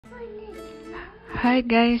Hi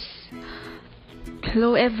guys,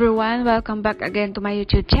 hello everyone, welcome back again to my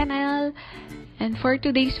YouTube channel. And for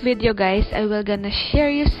today's video guys, I will gonna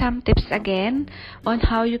share you some tips again on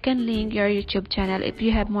how you can link your YouTube channel. If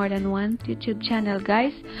you have more than one YouTube channel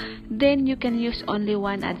guys, then you can use only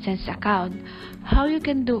one ADSENSE account. How you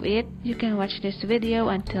can do it, you can watch this video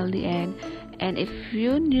until the end. And if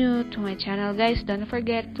you're new to my channel guys, don't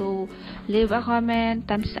forget to leave a comment,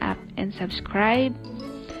 thumbs up, and subscribe.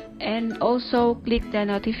 And also click the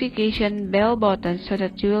notification bell button so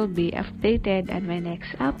that you will be updated on my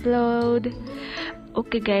next upload.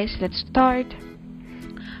 Okay guys, let's start.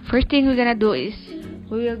 First thing we're gonna do is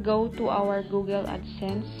we will go to our Google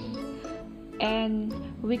AdSense, and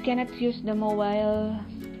we cannot use the mobile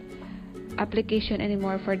application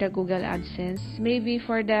anymore for the Google AdSense. Maybe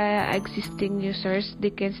for the existing users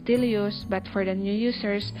they can still use, but for the new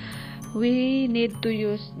users we need to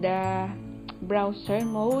use the browser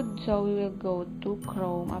mode. So we will go to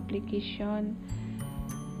Chrome application,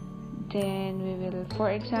 then we will,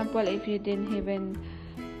 for example, if you didn't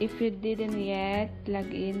yet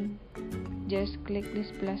log in, just click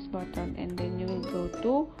this plus button and then you will go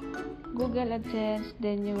to Google AdSense.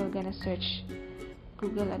 Then you will gonna search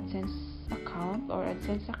Google AdSense account or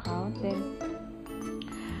AdSense account. Then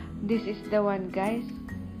this is the one guys,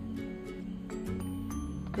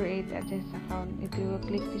 create AdSense account. If you will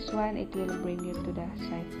click this one, it will bring you to the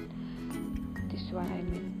site. This one, I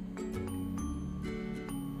mean,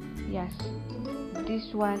 yes,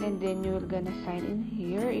 this one. And then you will gonna sign in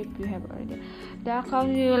here if you have already. The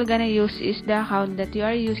account you will gonna use is the account that you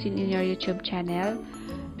are using in your YouTube channel,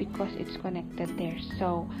 because it's connected there.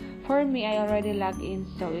 So for me, I already logged in,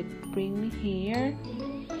 so it bring me here.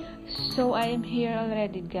 So I am here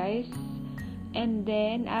already guys. And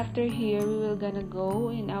then after here we will gonna go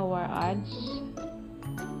in our ads,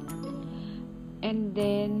 and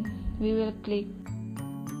then we will click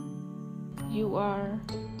URL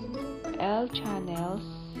channels.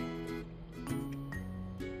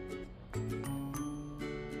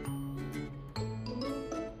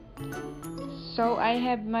 So I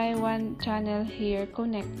have my one channel here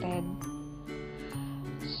connected,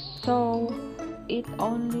 so it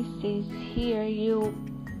only says here you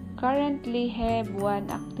currently have one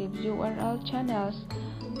active URL channels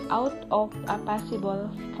out of a possible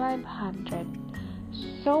 500.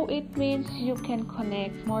 So it means you can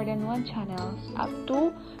connect more than one channels, up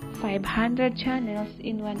to 500 channels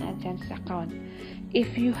in one AdSense account.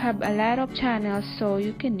 If you have a lot of channels, so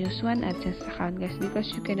you can use one AdSense account guys,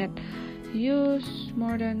 because you cannot use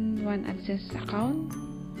more than one AdSense account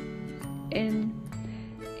in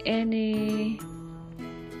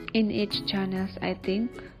each channels, I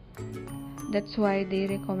think. That's why they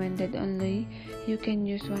recommended only you can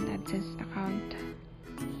use one AdSense account.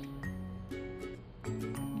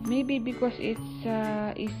 Maybe because it's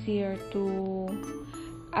easier to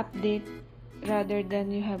update rather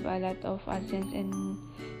than you have a lot of AdSense in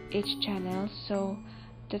each channel. So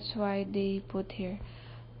that's why they put here.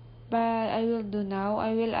 But I will do now,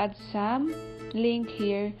 I will add some link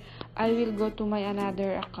here. I will go to my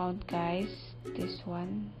another account guys, this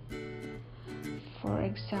one. For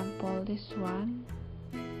example, this one.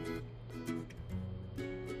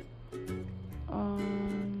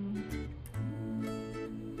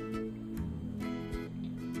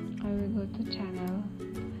 I will go to channel.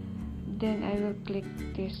 Then I will click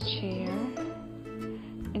this share.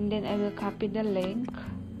 And then I will copy the link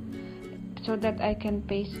so that I can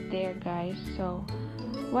paste there guys. So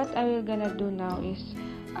what I will gonna do now is,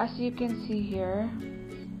 as you can see here,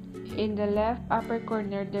 in the left upper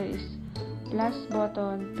corner there is plus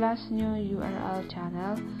button, plus new URL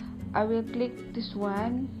channel. I will click this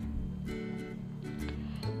one,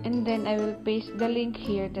 and then I will paste the link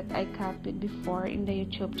here that I copied before in the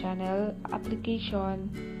YouTube channel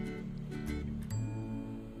application.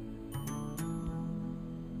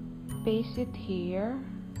 Paste it here,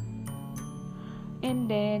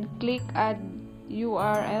 and then click add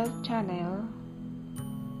URL channel.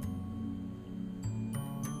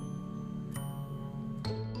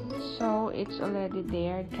 So it's already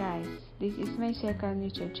there guys. This is my second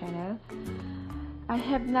YouTube channel. I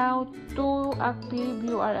have now 2 active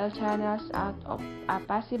URL channels out of a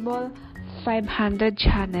possible 500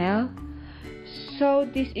 channel. So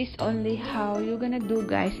this is only how you're gonna do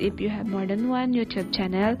guys. If you have more than one YouTube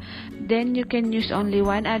channel, then you can use only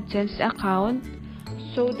one AdSense account,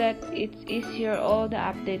 so that it's easier. All the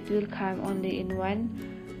update will come only in one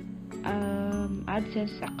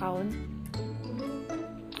AdSense account.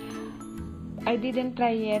 I didn't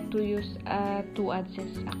try yet to use a 2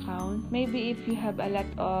 AdSense account. Maybe if you have a lot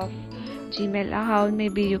of Gmail account,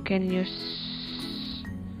 maybe you can use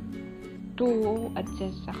 2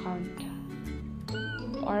 ADSENSE account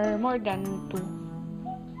or more than 2.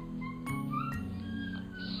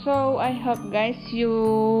 So I hope guys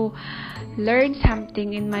you learned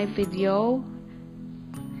something in my video,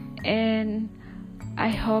 and I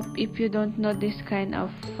hope if you don't know this kind of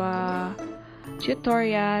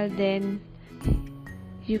tutorial, then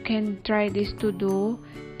you can try this to do.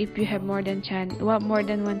 If you have more than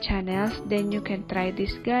one channels, then you can try this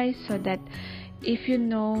guys, so that if you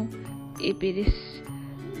know if it is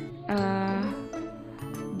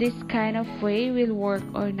this kind of way will work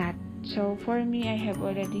or not. So for me, I have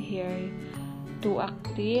already here 2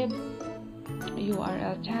 active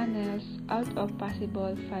URL channels out of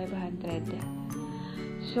possible 500.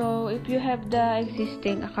 So if you have the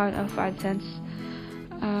existing account of ADSENSE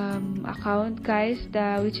account guys,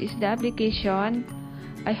 which is the application,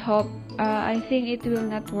 I think it will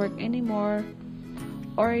not work anymore,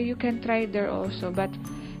 or you can try there also, but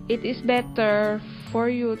it is better for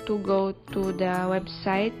you to go to the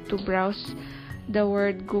website to browse the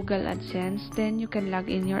word Google AdSense. Then you can log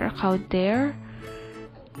in your account there,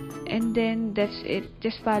 and then that's it.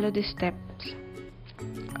 Just follow the steps.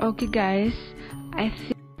 Okay guys, I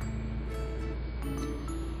think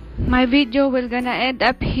my video will gonna end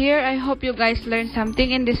up here. I hope you guys learned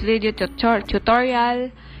something in this video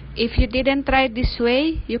tutorial. If you didn't try this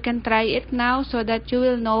way, you can try it now, so that you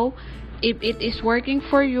will know if it is working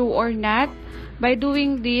for you or not. By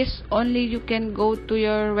doing this, only you can go to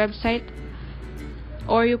your website,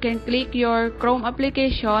 or you can click your Chrome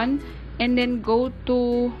application and then go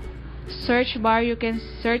to search bar. You can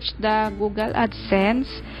search the Google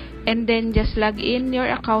AdSense, and then just log in your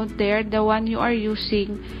account there, the one you are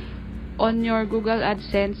using on your Google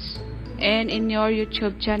AdSense and in your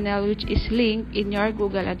YouTube channel, which is linked in your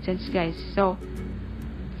Google AdSense guys. So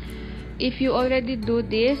if you already do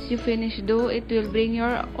this, you finish do, it will bring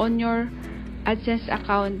your on your AdSense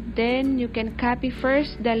account. Then you can copy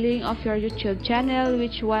first the link of your YouTube channel,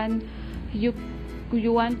 which one you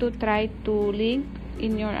want to try to link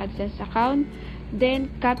in your AdSense account.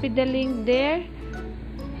 Then copy the link there.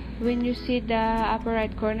 When you see the upper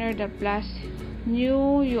right corner, the plus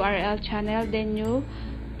new URL channel, then you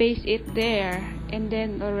paste it there, and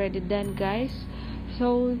then already done guys.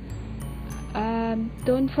 So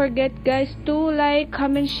don't forget guys to like,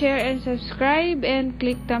 comment, share, and subscribe, and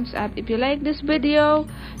click thumbs up if you like this video,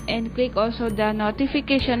 and click also the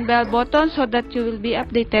notification bell button so that you will be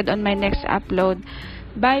updated on my next upload.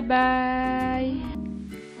 Bye bye.